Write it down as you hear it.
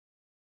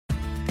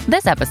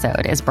This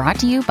episode is brought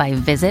to you by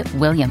Visit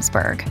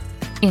Williamsburg.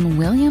 In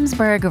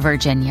Williamsburg,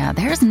 Virginia,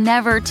 there's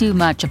never too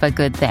much of a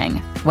good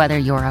thing. Whether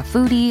you're a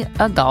foodie,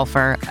 a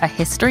golfer, a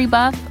history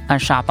buff, a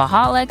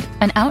shopaholic,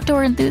 an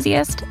outdoor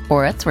enthusiast,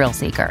 or a thrill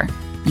seeker,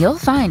 you'll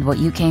find what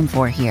you came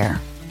for here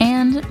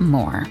and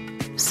more.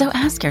 So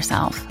ask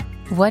yourself,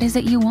 what is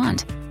it you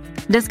want?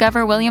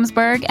 Discover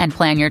Williamsburg and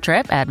plan your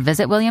trip at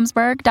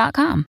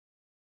visitwilliamsburg.com.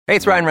 Hey,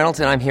 it's Ryan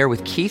Reynolds, and I'm here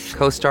with Keith,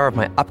 co-star of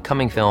my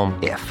upcoming film,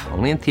 If,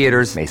 only in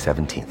theaters May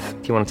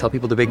 17th. Do you want to tell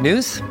people the big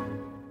news?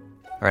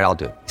 All right, I'll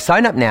do it.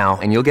 Sign up now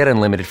and you'll get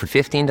unlimited for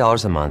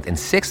 $15 a month and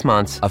 6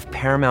 months of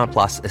Paramount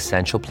Plus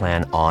Essential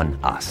Plan on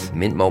us.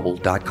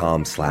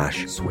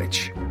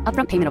 MintMobile.com/switch.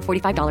 Upfront payment of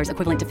 $45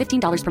 equivalent to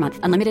 $15 per month.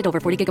 Unlimited over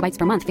 40 gigabytes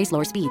per month. Face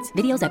lower speeds.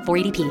 Videos at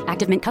 480p.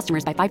 Active Mint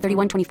customers by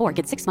 531.24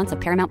 get 6 months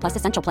of Paramount Plus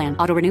Essential Plan.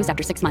 Auto renews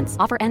after 6 months.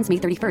 Offer ends May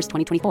 31st,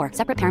 2024.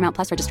 Separate Paramount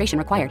Plus registration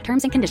required.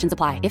 Terms and conditions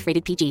apply if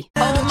rated PG.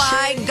 Oh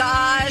my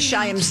gosh,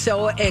 I am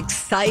so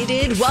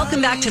excited.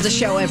 Welcome back to the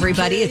show,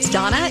 everybody. It's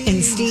Donna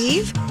and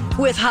Steve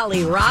with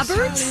Holly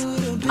Roberts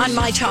on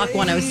My Talk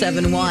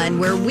 1071,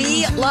 where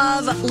we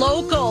love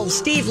local.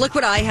 Steve, look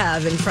what I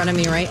have in front of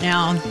me right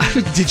now.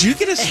 Did you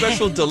get a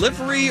special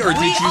delivery, or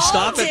did you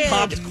stop at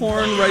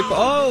Popcorn right?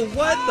 Oh,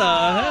 what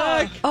the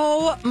heck?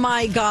 Oh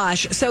my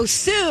gosh. So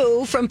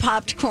Sue from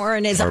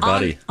Popcorn is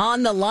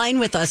on the line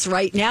with us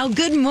right now.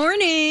 Good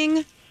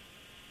morning.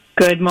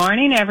 Good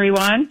morning,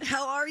 everyone.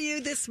 How are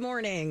you this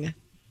morning?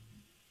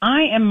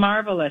 I am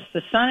marvelous.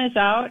 The sun is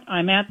out.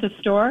 I'm at the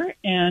store,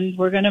 and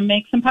we're going to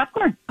make some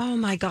popcorn. Oh,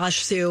 my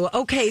gosh, Sue.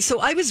 Okay,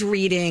 so I was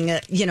reading, a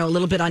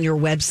little bit on your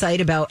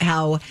website about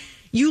how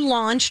you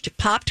launched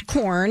Popped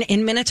Corn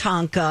in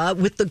Minnetonka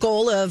with the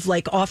goal of,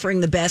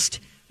 offering the best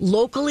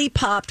locally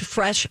popped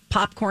fresh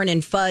popcorn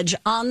and fudge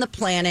on the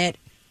planet.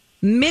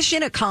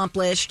 Mission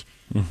accomplished.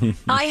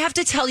 I have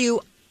to tell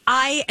you,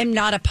 I am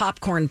not a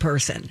popcorn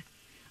person.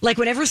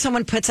 Whenever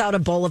someone puts out a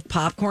bowl of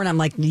popcorn, I'm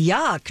like,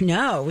 yuck,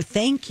 no,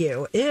 thank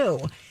you,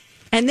 ew.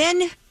 And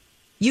then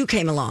you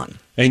came along.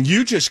 And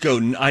you just go,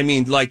 you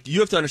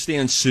have to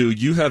understand, Sue,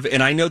 you have,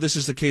 and I know this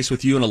is the case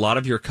with you and a lot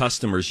of your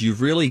customers,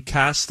 you've really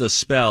cast a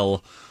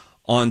spell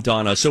on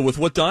Donna. So with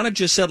what Donna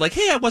just said,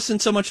 hey, I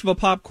wasn't so much of a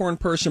popcorn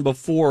person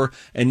before,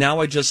 and now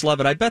I just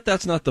love it. I bet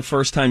that's not the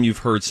first time you've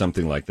heard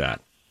something like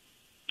that.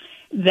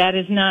 That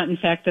is not. In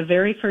fact, the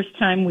very first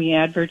time we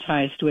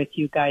advertised with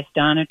you guys,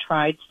 Donna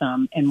tried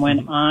some and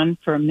went on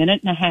for a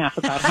minute and a half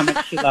about how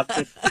much she loved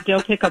it.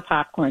 Dill pickle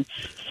popcorn.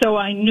 So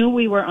I knew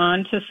we were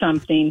on to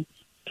something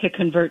to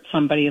convert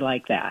somebody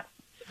like that.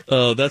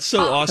 Oh, that's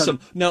so awesome.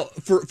 Now,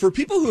 for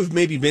people who have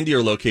maybe been to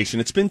your location,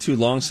 it's been too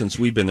long since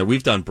we've been there.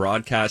 We've done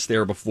broadcasts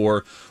there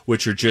before,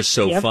 which are just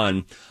so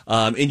fun.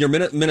 In your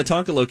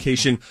Minnetonka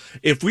location,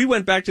 if we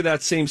went back to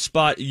that same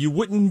spot, you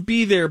wouldn't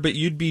be there, but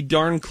you'd be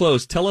darn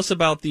close. Tell us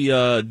about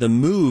the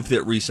move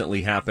that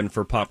recently happened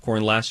for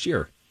Popcorn last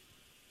year.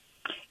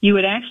 You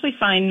would actually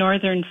find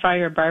Northern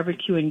Fire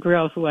Barbecue and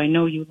Grill, who I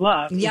know you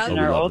love, in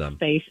our old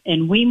space,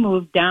 and we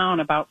moved down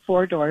about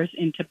 4 doors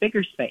into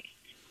bigger space.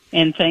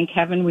 And thank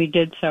heaven we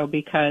did so,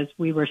 because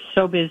we were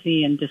so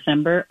busy in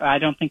December. I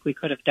don't think we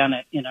could have done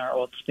it in our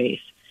old space.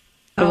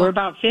 So we're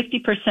about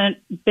 50%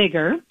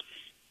 bigger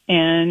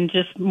and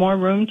just more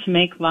room to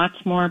make lots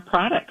more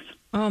products.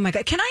 Oh, my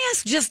God. Can I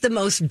ask just the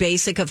most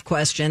basic of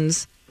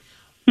questions?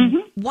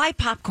 Mm-hmm. Why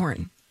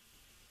popcorn?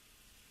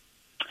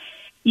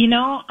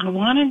 I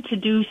wanted to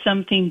do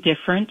something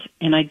different,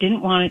 and I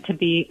didn't want it to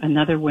be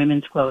another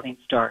women's clothing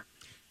store.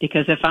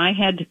 Because if I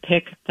had to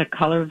pick the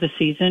color of the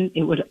season,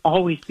 it would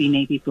always be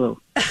navy blue.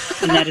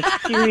 And that is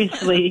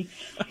seriously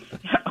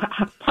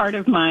part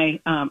of my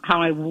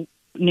how I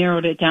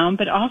narrowed it down.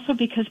 But also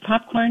because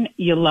popcorn,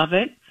 you love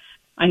it.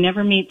 I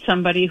never meet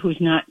somebody who's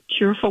not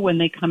cheerful when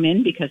they come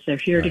in because they're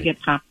here to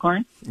get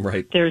popcorn.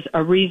 Right. There's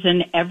a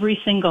reason every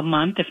single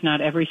month, if not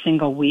every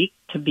single week,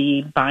 to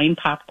be buying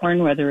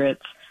popcorn, whether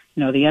it's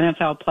the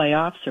NFL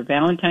playoffs or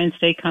Valentine's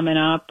Day coming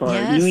up or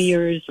New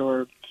Year's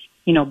or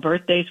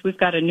birthdays. We've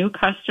got a new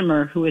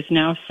customer who is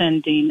now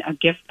sending a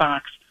gift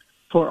box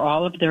for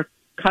all of their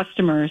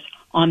customers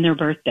on their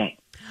birthday.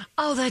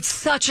 Oh, that's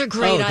such a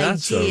great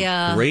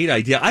idea. A great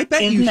idea. I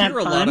bet Isn't you that hear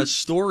a fun? lot of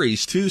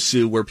stories too,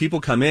 Sue, where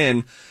people come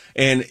in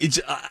and it's,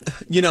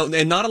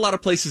 and not a lot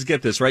of places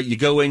get this, right? You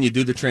go in, you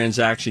do the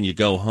transaction, you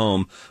go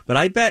home. But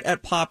I bet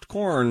at Popped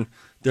Corn,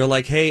 they're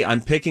like, hey,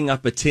 I'm picking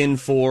up a tin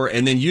for,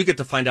 and then you get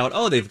to find out,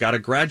 they've got a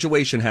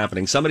graduation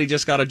happening. Somebody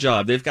just got a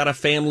job. They've got a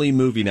family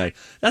movie night.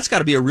 That's got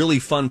to be a really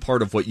fun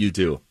part of what you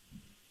do.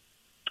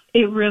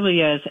 It really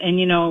is. And,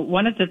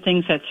 one of the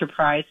things that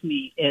surprised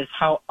me is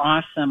how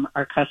awesome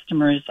our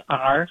customers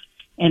are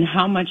and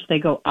how much they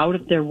go out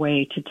of their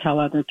way to tell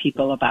other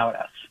people about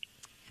us.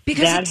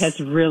 Because that has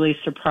really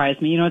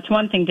surprised me. It's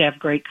one thing to have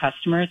great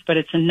customers, but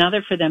it's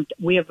another for them.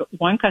 We have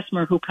one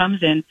customer who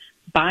comes in,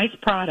 buys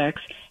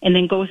products, and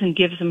then goes and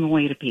gives them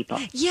away to people.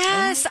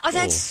 Yes. Oh,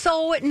 that's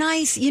so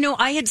nice.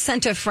 I had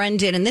sent a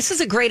friend in, and this is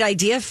a great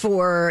idea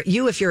for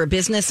you if you're a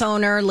business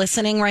owner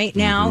listening right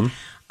now.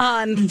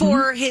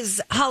 For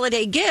his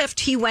holiday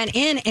gift, he went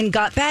in and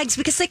got bags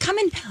because they come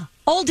in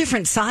all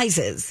different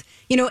sizes,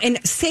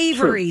 and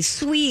savory,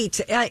 sweet,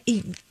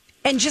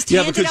 and just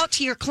hand it out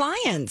to your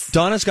clients.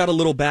 Donna's got a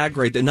little bag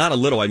right there. Not a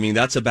little. I mean,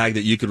 that's a bag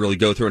that you could really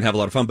go through and have a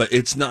lot of fun. But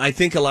it's not. I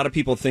think a lot of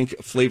people think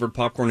flavored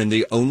popcorn and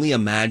they only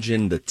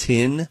imagine the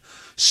tin,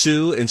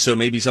 Sue. And so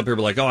maybe some people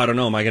are like, oh, I don't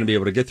know. Am I going to be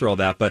able to get through all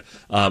that? But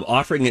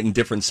offering it in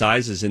different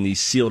sizes in these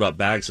sealed up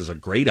bags is a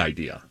great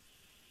idea.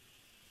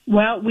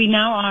 Well, we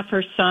now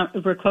offer some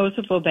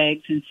reclosable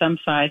bags in some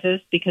sizes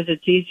because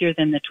it's easier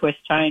than the twist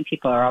tie, and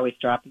people are always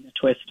dropping the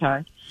twist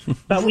tie.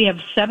 But we have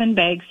 7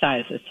 bag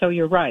sizes, so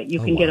you're right. You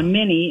can get a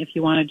mini if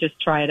you want to just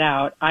try it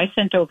out. I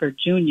sent over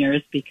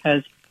juniors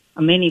because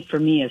a mini for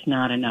me is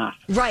not enough.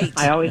 Right.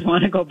 I always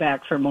want to go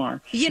back for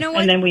more. You know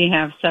what? And then we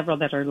have several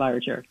that are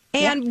larger.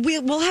 And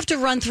we'll have to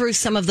run through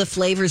some of the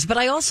flavors, but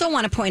I also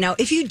want to point out,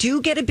 if you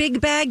do get a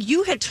big bag,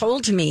 you had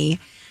told me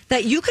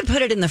that you could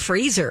put it in the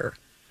freezer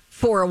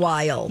for a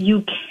while.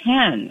 You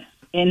can,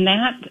 and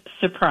that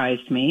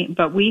surprised me.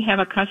 But we have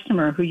a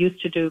customer who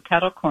used to do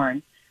kettle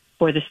corn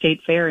for the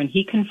state fair, and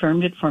he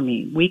confirmed it for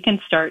me. We can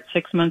start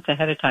 6 months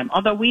ahead of time,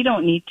 although we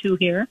don't need to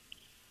here,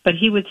 but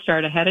he would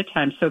start ahead of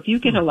time. So if you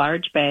get a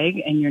large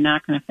bag and you're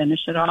not going to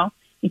finish it all,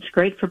 it's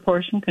great for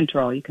portion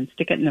control. You can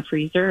stick it in the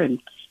freezer, and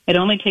it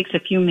only takes a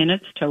few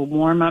minutes to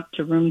warm up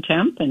to room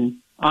temp, and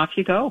off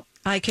you go.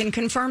 I can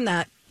confirm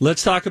that.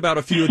 Let's talk about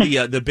a few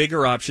of the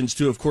bigger options,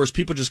 too. Of course,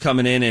 people just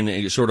coming in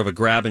and sort of a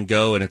grab and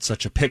go, and it's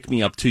such a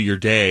pick-me-up to your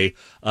day,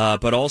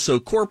 but also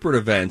corporate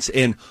events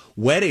and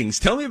weddings.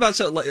 Tell me about,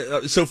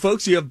 so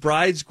folks, you have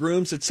brides,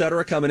 grooms, et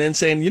cetera, coming in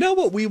saying, you know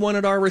what, we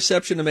wanted our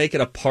reception to make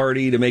it a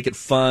party, to make it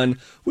fun.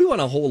 We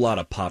want a whole lot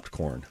of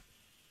popcorn.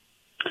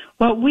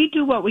 Well, we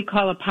do what we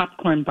call a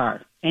popcorn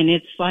bar, and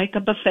it's like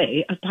a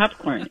buffet of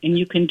popcorn, and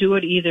you can do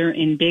it either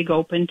in big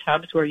open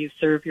tubs where you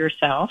serve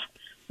yourself,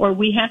 or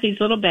we have these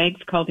little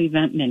bags called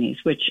event minis,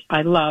 which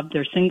I love.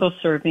 They're single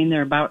serving.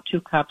 They're about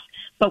 2 cups.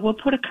 But we'll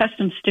put a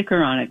custom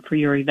sticker on it for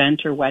your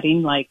event or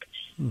wedding, like,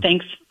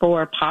 thanks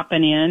for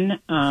popping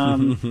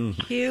in.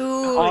 Cute.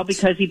 All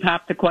because he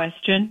popped the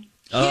question.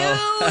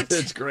 Oh,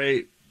 that's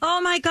great. Oh,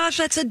 my gosh,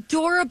 that's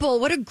adorable.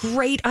 What a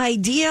great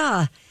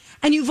idea.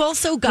 And you've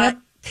also got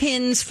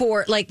pins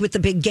for, like, with the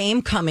big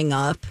game coming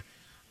up.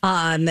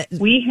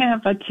 We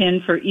have a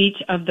tin for each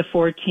of the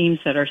 4 teams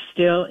that are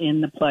still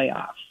in the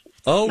playoffs.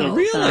 Oh, so,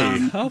 really?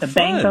 How the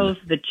fun. Bengals,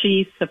 the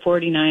Chiefs, the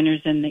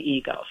 49ers, and the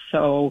Eagles.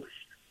 So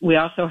we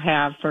also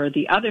have for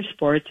the other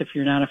sports, if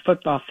you're not a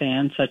football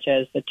fan, such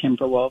as the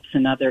Timberwolves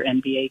and other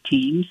NBA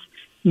teams,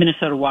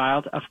 Minnesota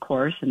Wild, of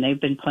course, and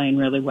they've been playing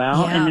really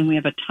well. Yeah. And then we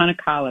have a ton of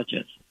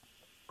colleges.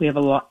 We have a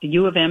lot.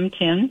 U of M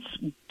tins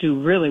do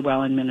really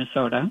well in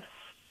Minnesota.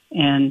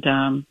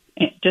 And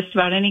just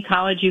about any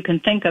college you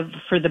can think of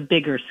for the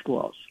bigger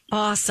schools.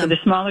 Awesome. For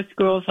the smaller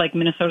schools like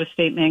Minnesota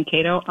State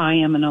Mankato, I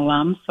am an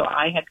alum, so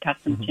I had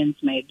custom tins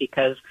made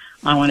because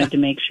I wanted to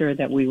make sure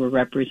that we were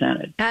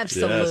represented.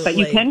 Absolutely. Yes. But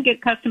you can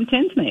get custom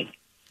tins made.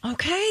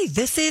 Okay,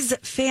 this is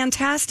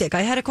fantastic.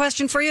 I had a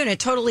question for you, and it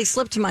totally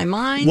slipped my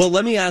mind. Well,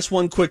 let me ask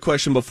one quick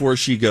question before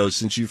she goes,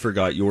 since you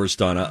forgot yours,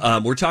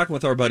 Donna. We're talking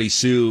with our buddy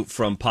Sue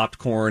from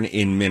Popcorn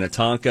in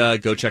Minnetonka.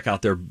 Go check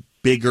out their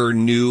bigger,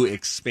 new,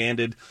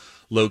 expanded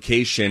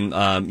location.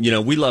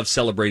 We love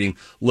celebrating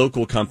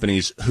local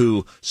companies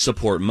who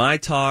support My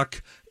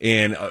Talk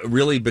and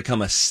really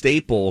become a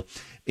staple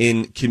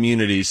in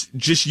communities.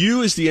 Just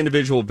you as the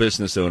individual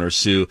business owner,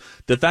 Sue,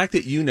 the fact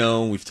that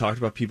we've talked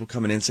about people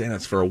coming in saying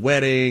it's for a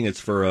wedding, it's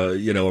for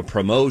a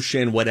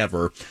promotion,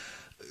 whatever.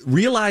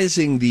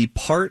 Realizing the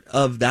part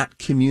of that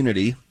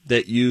community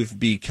that you've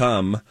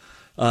become,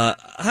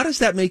 how does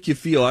that make you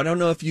feel? I don't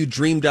know if you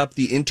dreamed up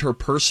the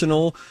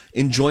interpersonal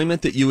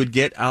enjoyment that you would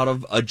get out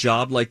of a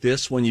job like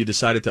this when you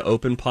decided to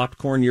open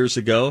Popcorn years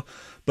ago,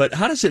 but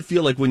how does it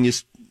feel like when you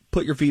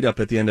put your feet up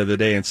at the end of the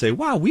day and say,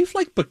 wow, we've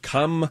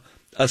become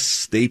a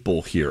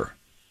staple here?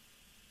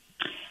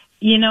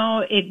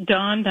 It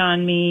dawned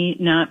on me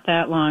not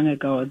that long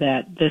ago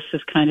that this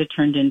has kind of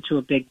turned into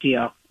a big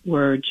deal.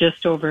 We're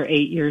just over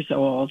 8 years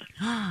old,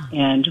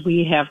 and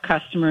we have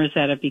customers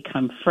that have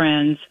become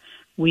friends.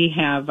 We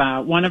have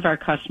one of our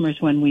customers,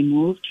 when we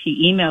moved,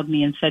 he emailed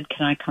me and said,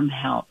 can I come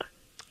help?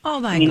 Oh,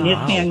 my God.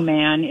 This young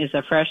man is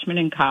a freshman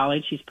in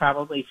college. He's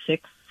probably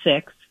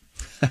 6'6",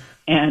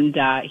 and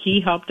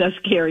he helped us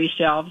carry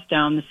shelves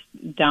down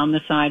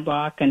the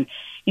sidewalk. And,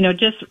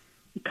 just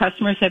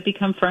customers have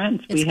become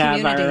friends. It's we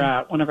have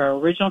community. One of our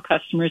original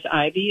customers,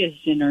 Ivy, is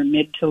in her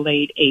mid to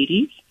late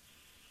 80s.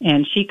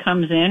 And she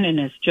comes in and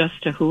is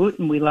just a hoot,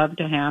 and we love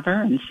to have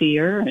her and see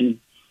her. And,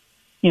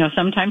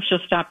 sometimes she'll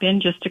stop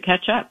in just to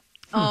catch up.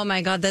 Oh,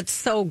 my God, that's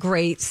so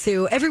great,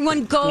 Sue.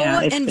 Everyone go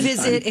it's and been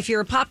visit. fun. If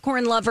you're a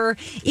popcorn lover,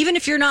 even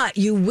if you're not,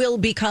 you will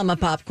become a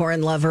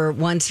popcorn lover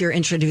once you're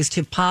introduced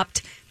to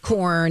Popped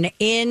Corn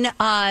in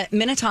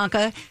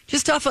Minnetonka,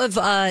 just off of,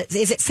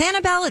 is it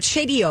Sanibel? It's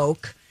Shady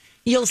Oak.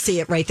 You'll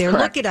see it right there.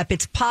 Correct. Look it up.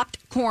 It's Popped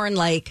Corn,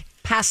 like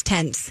past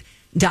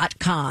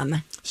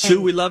tense.com.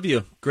 Sue, we love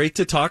you. Great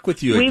to talk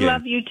with you again. We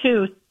love you,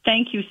 too.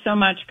 Thank you so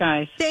much,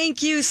 guys.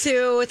 Thank you,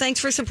 Sue.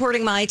 Thanks for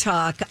supporting My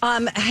Talk.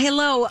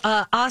 Hello,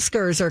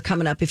 Oscars are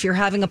coming up. If you're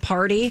having a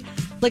party,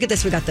 look at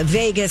this. We got the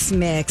Vegas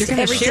mix. You're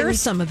going to share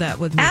some of that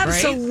with me,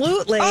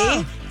 Absolutely.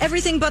 Right?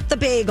 Everything but the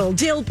bagel,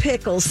 dill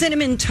pickle,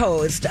 cinnamon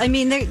toast. I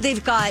mean,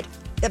 they've got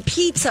a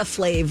pizza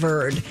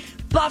flavored,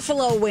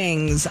 buffalo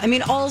wings. I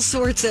mean, all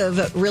sorts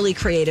of really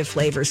creative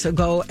flavors. So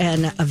go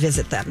and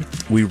visit them.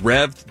 We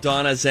revved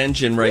Donna's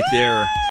engine right there.